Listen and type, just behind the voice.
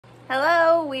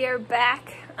Hello, we are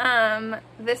back,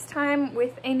 this time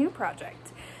with a new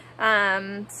project.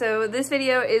 So this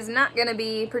video is not going to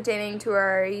be pertaining to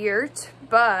our yurt,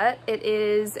 but it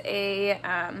is a,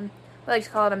 I like to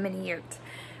call it a mini yurt.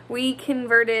 We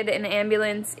converted an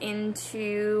ambulance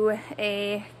into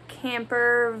a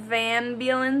camper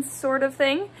Vanbulance sort of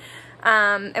thing,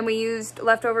 and we used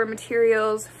leftover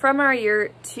materials from our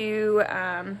yurt to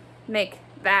make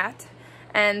that.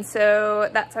 And so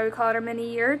that's why we call it our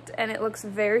mini yurt, and it looks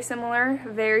very similar,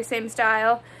 very same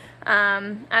style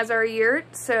as our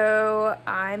yurt. So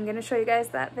I'm going to show you guys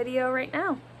that video right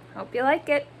now. Hope you like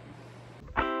it.